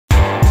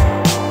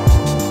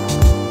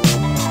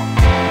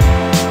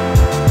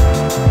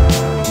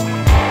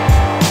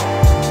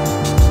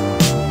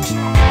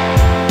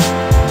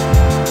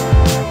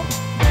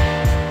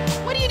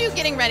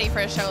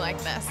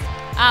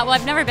Well,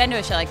 I've never been to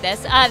a show like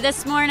this.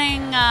 This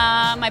morning,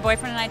 my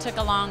boyfriend and I took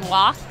a long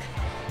walk,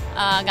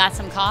 got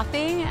some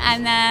coffee,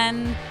 and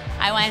then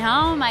I went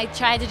home. I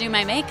tried to do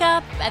my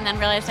makeup, and then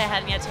realized I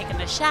hadn't yet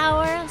taken a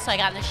shower. So I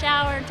got in the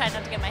shower and tried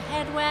not to get my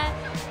head wet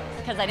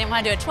because I didn't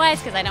want to do it twice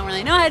because I don't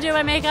really know how to do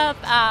my makeup.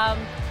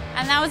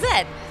 And that was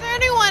it. Is there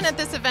anyone at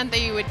this event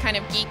that you would kind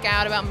of geek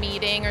out about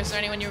meeting, or is there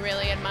anyone you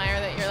really admire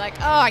that you're like,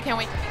 oh, I can't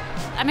wait to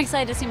meet? I'm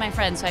excited to see my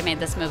friends who I made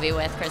this movie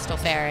with, Crystal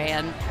Ferry,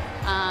 and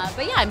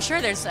but yeah, I'm sure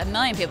there's a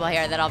million people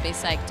here that I'll be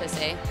psyched to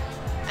see.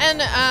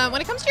 And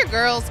when it comes to your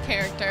girl's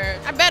character,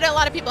 I bet a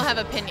lot of people have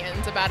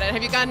opinions about it.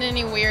 Have you gotten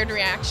any weird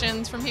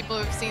reactions from people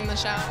who've seen the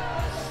show?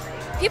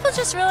 People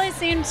just really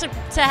seem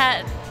to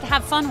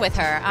have fun with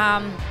her.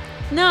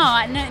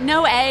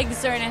 No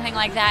eggs or anything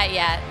like that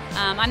yet.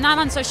 I'm not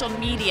on social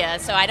media,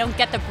 so I don't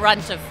get the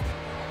brunt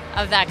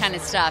of that kind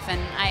of stuff, and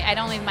I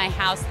don't leave my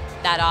house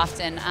that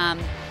often.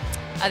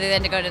 Other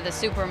than to go to the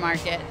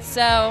supermarket.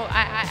 So,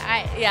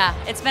 yeah,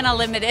 it's been a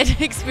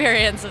limited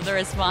experience of the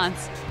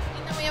response.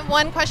 And then we have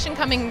one question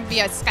coming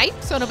via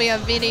Skype, so it'll be a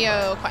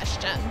video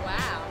question.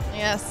 Wow.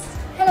 Yes.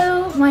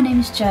 Hello, my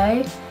name is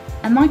Jo,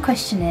 and my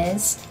question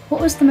is,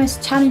 what was the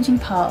most challenging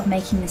part of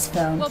making this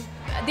film? Well,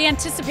 the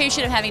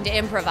anticipation of having to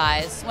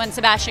improvise. When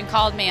Sebastian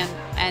called me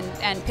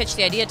and pitched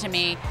the idea to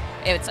me,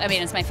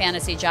 it's my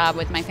fantasy job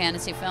with my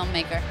fantasy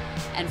filmmaker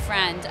and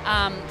friend.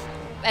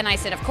 And I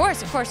said, of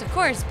course,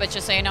 but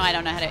just so you know, I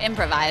don't know how to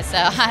improvise, so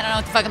I don't know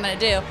what the fuck I'm going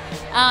to do.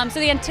 So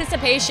the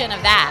anticipation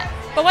of that.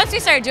 But once we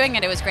started doing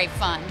it, it was great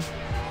fun.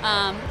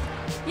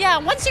 Yeah,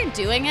 once you're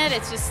doing it,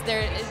 it's just,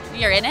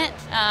 you're in it.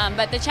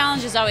 But the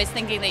challenge is always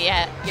thinking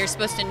that you're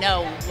supposed to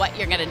know what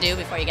you're going to do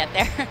before you get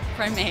there,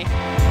 for me.